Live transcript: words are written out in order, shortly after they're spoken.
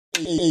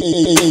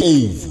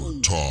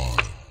Overtime.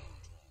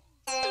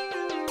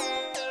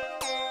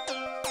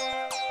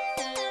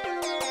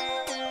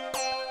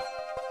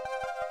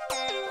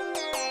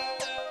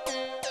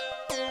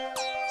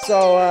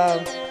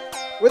 So,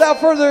 without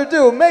further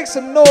ado, make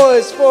some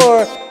noise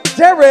for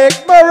Derrick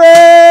Murray!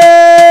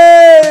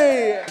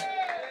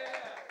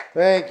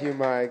 Thank you,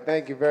 Mike.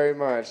 Thank you very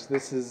much.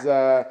 This is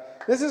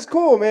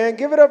cool, man.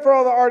 Give it up for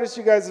all the artists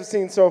you guys have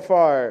seen so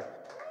far.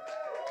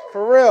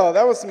 For real,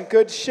 that was some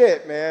good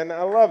shit, man.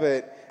 I love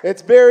it.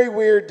 It's very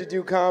weird to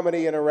do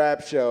comedy in a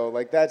rap show.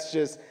 Like, that's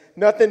just,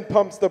 nothing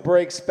pumps the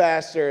brakes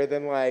faster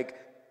than, like,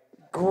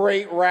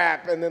 great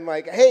rap. And then,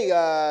 like,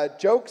 hey,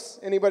 jokes?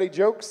 Anybody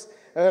jokes?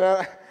 And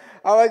then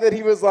I like that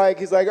he's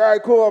like, all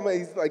right, cool.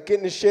 He's, like,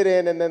 getting his shit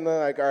in. And then they're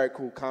like, all right,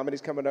 cool,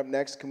 comedy's coming up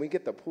next. Can we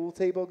get the pool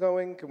table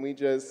going? Can we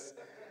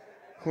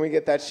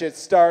get that shit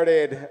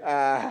started?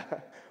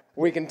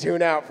 We can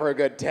tune out for a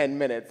good 10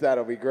 minutes.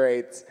 That'll be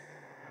great.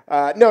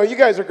 No, you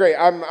guys are great.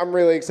 I'm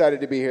really excited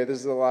to be here. This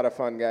is a lot of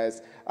fun,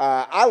 guys.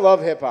 I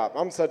love hip-hop.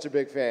 I'm such a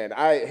big fan.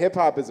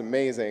 Hip-hop is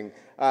amazing.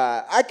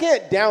 I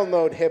can't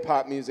download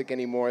hip-hop music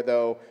anymore,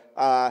 though.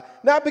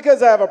 Not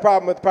because I have a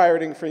problem with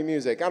pirating free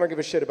music. I don't give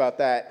a shit about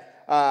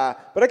that.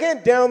 But I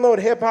can't download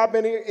hip-hop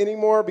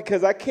anymore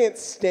because I can't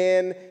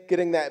stand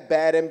getting that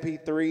bad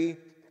MP3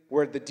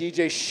 where the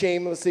DJ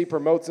shamelessly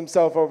promotes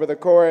himself over the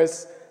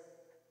chorus.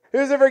 You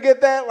guys ever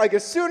get that? Like,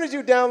 as soon as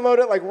you download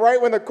it, like, right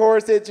when the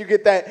chorus hits, you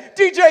get that,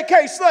 DJ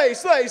K, slay,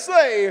 slay,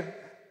 slay,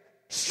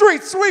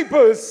 street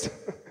sweepers,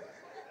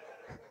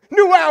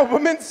 new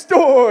album in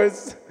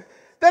stores.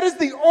 That is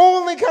the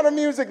only kind of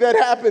music that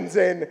happens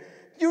in.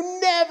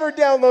 You never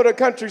download a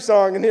country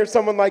song and hear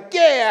someone like,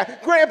 yeah,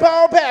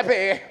 Grandpa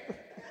Pappy,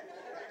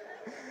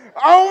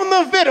 on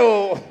the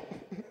fiddle,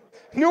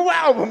 new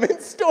album in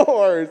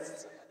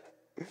stores.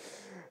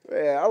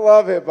 Yeah, I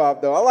love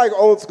hip-hop, though. I like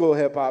old-school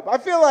hip-hop. I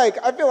feel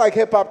like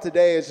hip-hop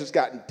today has just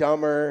gotten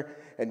dumber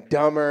and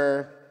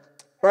dumber,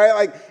 right?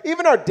 Like,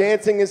 even our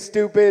dancing is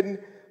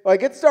stupid.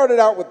 Like, it started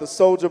out with the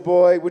Soulja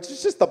Boy, which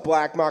is just the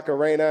Black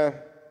Macarena.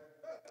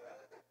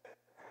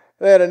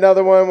 They had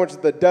another one, which is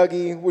the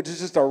Dougie, which is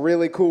just a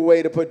really cool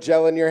way to put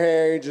gel in your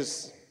hair.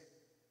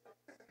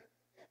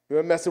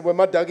 You're messing with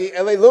my Dougie.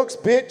 LA looks,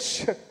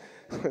 bitch.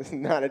 It's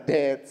not a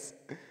dance.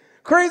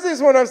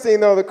 Craziest one I've seen,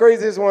 though, the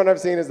craziest one I've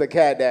seen is the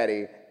Cat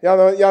Daddy. Y'all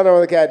know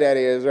what the Cat Daddy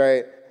is,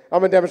 right?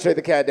 I'm going to demonstrate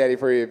the Cat Daddy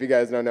for you if you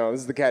guys don't know.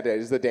 This is the Cat Daddy.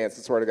 This is the dance,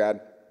 I swear to God.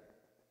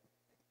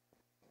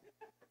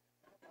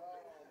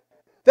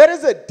 That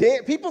is a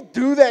dance. People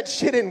do that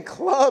shit in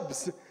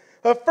clubs.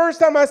 The first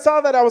time I saw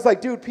that, I was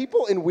like, dude,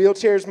 people in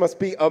wheelchairs must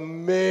be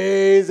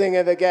amazing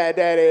at the Cat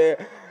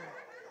Daddy.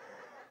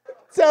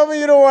 Tell me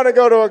you don't want to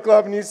go to a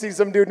club and you see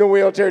some dude in a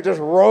wheelchair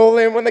just roll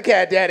in when the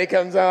Cat Daddy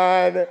comes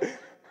on.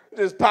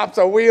 Just pops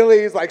a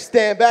wheelie. He's like,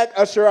 stand back,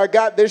 Usher, I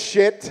got this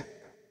shit.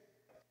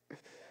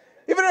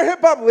 Even our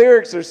hip-hop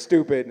lyrics are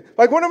stupid.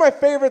 Like, one of my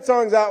favorite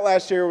songs out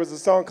last year was a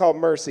song called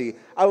Mercy.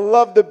 I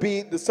love the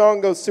beat. The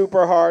song goes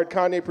super hard.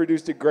 Kanye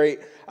produced it great.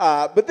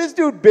 But this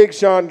dude, Big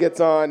Sean, gets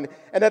on,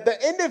 and at the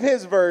end of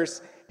his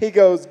verse, he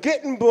goes,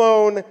 getting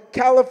blown,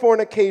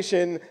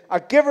 Californication, I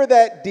give her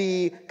that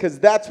D, because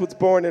that's what's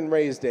born and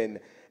raised in.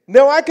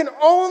 No, I can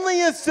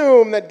only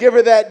assume that give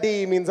her that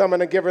D means I'm going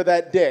to give her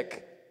that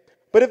dick.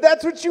 But if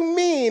that's what you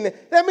mean,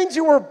 that means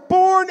you were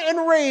born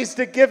and raised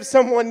to give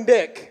someone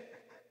dick.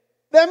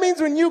 That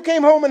means when you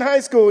came home in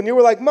high school and you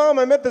were like, Mom,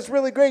 I met this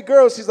really great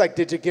girl. She's like,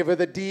 did you give her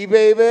the D,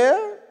 baby?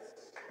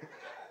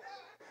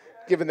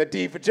 Giving the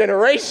D for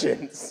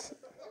generations.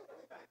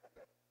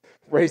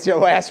 Raise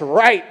your ass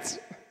right.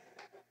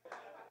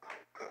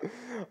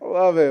 I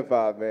love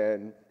hip-hop,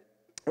 man.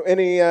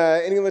 Any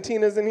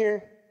Latinas in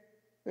here?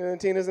 Any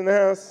Latinas in the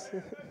house?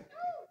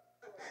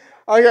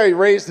 I like how he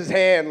raised his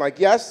hand like,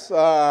 yes,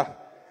 the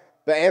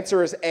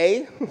answer is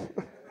A.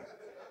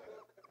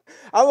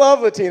 I love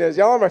Latinas.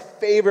 Y'all are my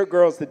favorite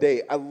girls to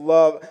date.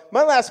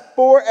 My last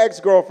 4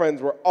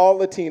 ex-girlfriends were all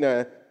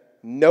Latina.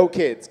 No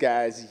kids,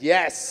 guys.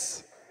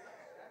 Yes.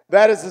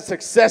 That is a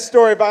success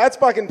story. That's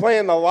fucking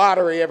playing the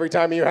lottery every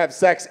time you have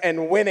sex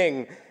and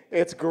winning.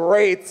 It's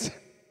great.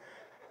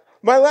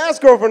 My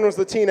last girlfriend was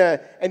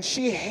Latina, and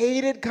she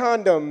hated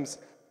condoms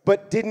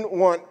but didn't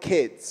want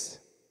kids.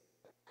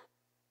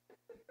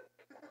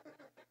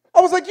 I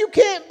was like, you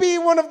can't be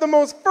one of the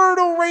most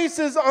fertile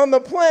races on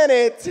the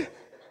planet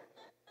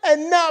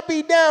and not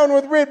be down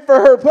with Rid for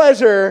her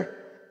pleasure.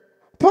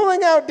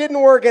 Pulling out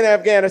didn't work in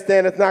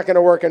Afghanistan. It's not going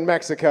to work in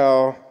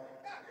Mexico.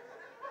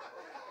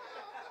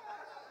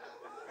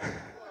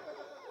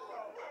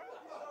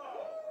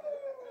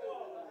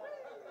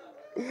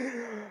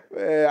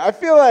 I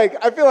feel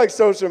like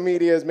social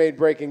media has made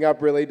breaking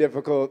up really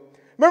difficult.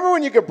 Remember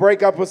when you could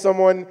break up with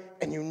someone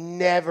and you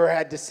never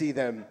had to see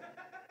them?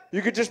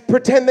 You could just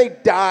pretend they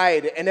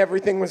died and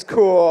everything was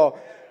cool.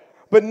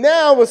 But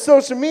now with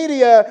social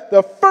media,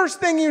 the first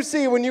thing you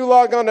see when you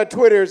log on to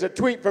Twitter is a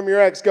tweet from your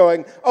ex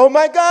going, oh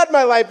my God,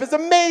 my life is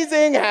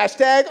amazing,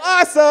 hashtag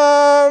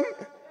awesome.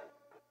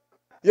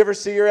 You ever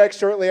see your ex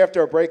shortly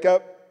after a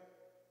breakup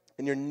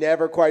and you're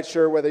never quite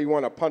sure whether you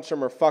want to punch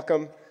them or fuck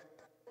them?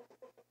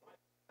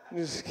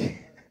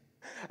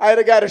 I had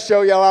a guy to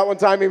show yell out one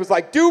time. He was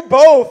like, do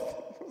both.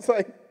 It's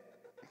like,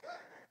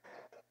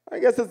 I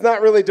guess it's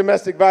not really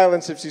domestic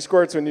violence if she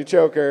squirts when you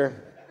choke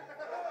her.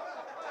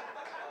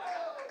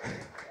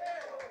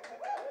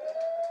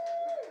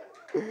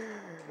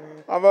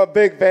 I'm a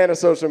big fan of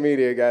social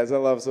media, guys. I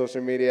love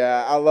social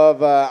media. I love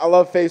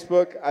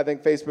Facebook. I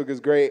think Facebook is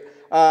great.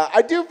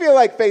 I do feel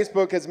like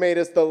Facebook has made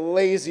us the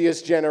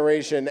laziest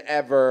generation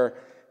ever.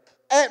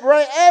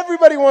 Right?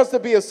 Everybody wants to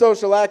be a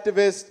social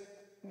activist,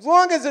 as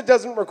long as it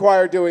doesn't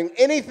require doing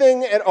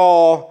anything at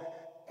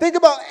all. Think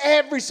about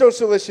every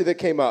social issue that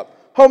came up.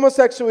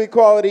 Homosexual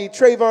equality,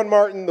 Trayvon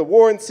Martin, the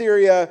war in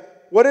Syria.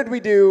 What did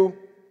we do?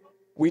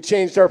 We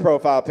changed our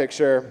profile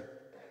picture.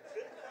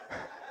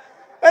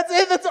 That's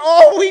it. That's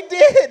all we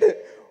did.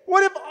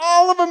 What if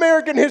all of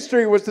American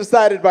history was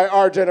decided by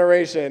our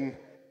generation?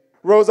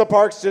 Rosa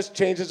Parks just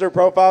changes her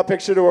profile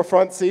picture to a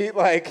front seat,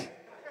 like,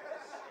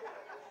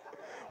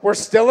 we're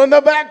still in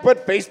the back,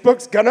 but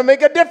Facebook's gonna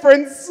make a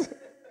difference.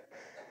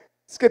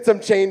 Let's get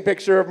some chain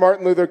picture of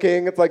Martin Luther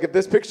King. It's like, if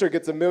this picture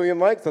gets 1 million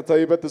likes, I'll tell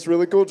you about this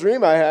really cool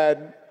dream I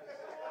had.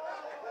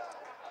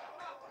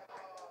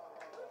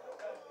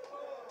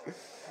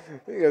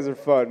 You guys are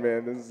fun,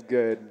 man. This is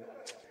good.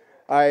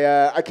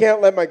 I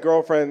can't let my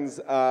girlfriends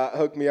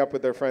hook me up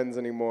with their friends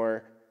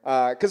anymore.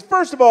 Because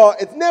first of all,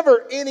 it's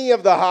never any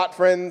of the hot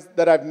friends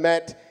that I've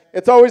met.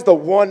 It's always the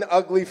one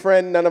ugly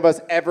friend none of us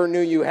ever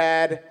knew you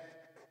had.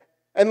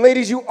 And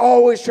ladies, you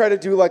always try to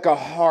do like a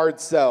hard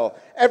sell.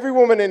 Every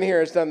woman in here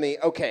has done the,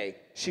 okay,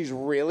 she's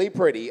really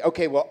pretty.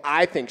 Okay, well,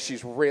 I think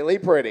she's really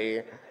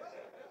pretty.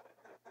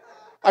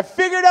 I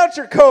figured out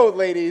your code,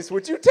 ladies.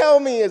 What you tell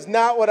me is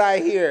not what I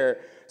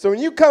hear. So when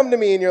you come to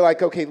me and you're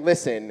like, okay,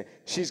 listen,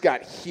 she's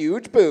got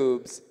huge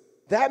boobs,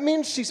 that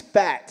means she's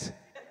fat.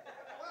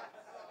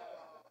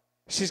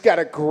 She's got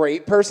a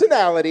great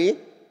personality,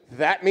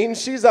 that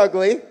means she's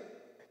ugly.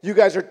 You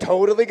guys are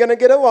totally gonna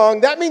get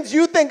along. That means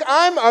you think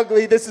I'm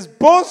ugly. This is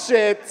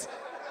bullshit.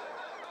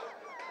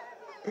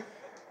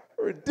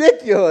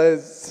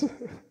 Ridiculous.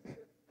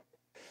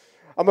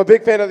 I'm a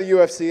big fan of the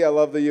UFC. I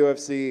love the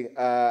UFC.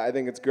 I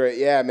think it's great.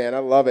 Yeah, man, I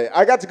love it.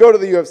 I got to go to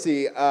the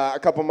UFC a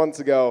couple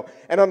months ago,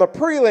 and on the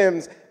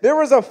prelims, there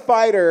was a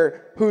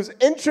fighter whose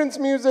entrance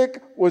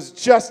music was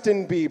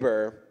Justin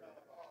Bieber.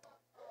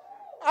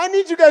 I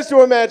need you guys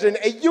to imagine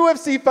a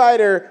UFC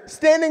fighter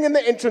standing in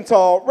the entrance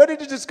hall, ready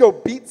to just go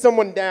beat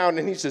someone down,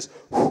 and he's just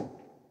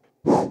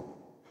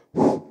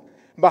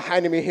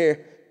behind me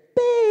here,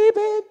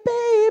 baby,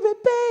 baby,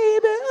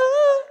 baby,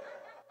 oh.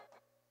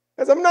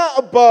 Because I'm not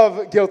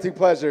above guilty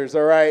pleasures,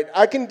 all right?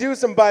 I can do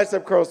some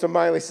bicep curls to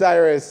Miley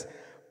Cyrus,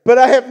 but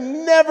I have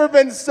never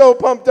been so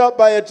pumped up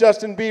by a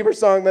Justin Bieber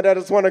song that I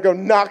just want to go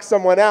knock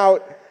someone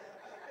out.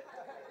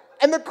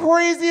 And the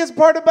craziest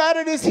part about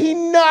it is he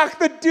knocked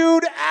the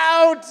dude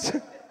out.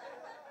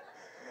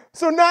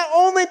 So not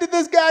only did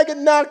this guy get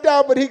knocked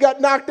out, but he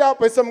got knocked out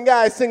by some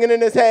guy singing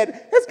in his head,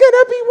 "It's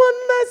gonna be one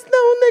less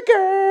lonely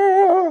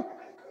girl."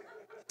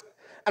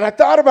 And I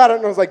thought about it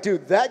and I was like,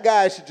 dude, that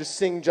guy should just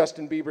sing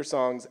Justin Bieber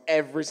songs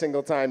every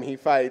single time he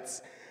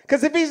fights.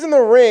 Because if he's in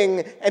the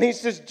ring and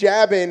he's just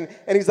jabbing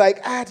and he's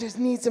like, I just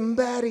need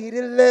somebody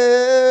to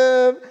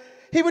love,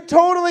 he would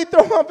totally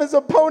throw off his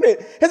opponent.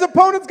 His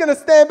opponent's going to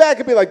stand back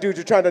and be like, dude,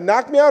 you're trying to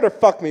knock me out or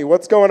fuck me?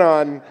 What's going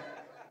on?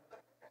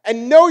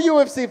 And no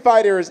UFC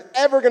fighter is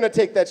ever going to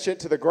take that shit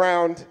to the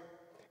ground.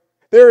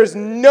 There is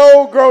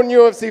no grown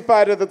UFC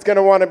fighter that's going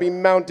to want to be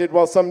mounted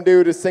while some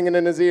dude is singing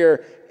in his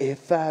ear,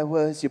 if I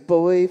was your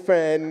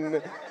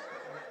boyfriend.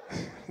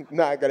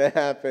 Not going to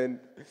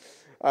happen.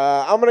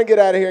 I'm going to get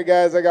out of here,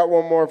 guys. I got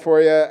one more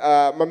for you.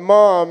 My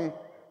mom,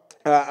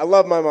 I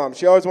love my mom.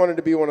 She always wanted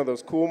to be one of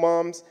those cool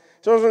moms.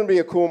 She always wanted to be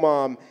a cool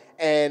mom.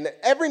 And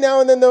every now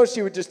and then, though,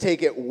 she would just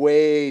take it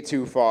way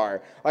too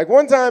far. Like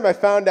one time I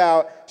found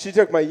out she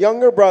took my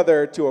younger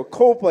brother to a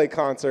Coldplay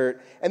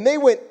concert, and they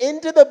went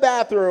into the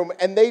bathroom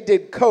and they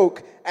did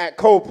coke at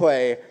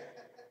Coldplay.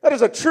 That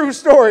is a true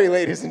story,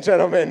 ladies and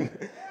gentlemen.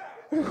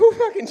 Who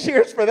fucking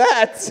cheers for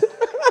that?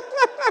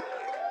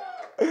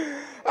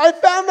 I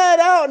found that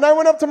out, and I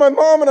went up to my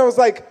mom and I was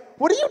like,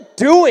 what are you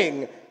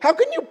doing? How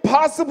can you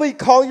possibly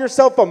call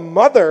yourself a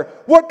mother?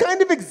 What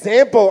kind of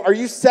example are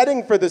you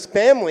setting for this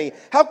family?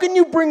 How can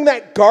you bring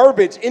that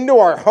garbage into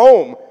our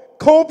home?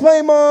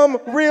 Coldplay, Mom?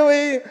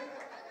 Really?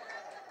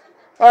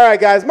 All right,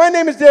 guys. My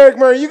name is Derrick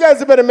Murray. You guys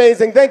have been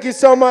amazing. Thank you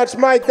so much.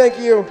 Mike, thank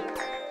you.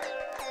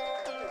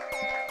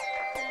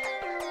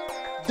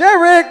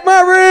 Derrick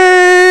Murray!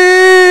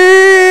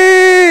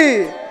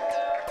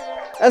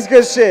 That's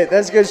good shit.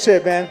 That's good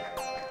shit, man.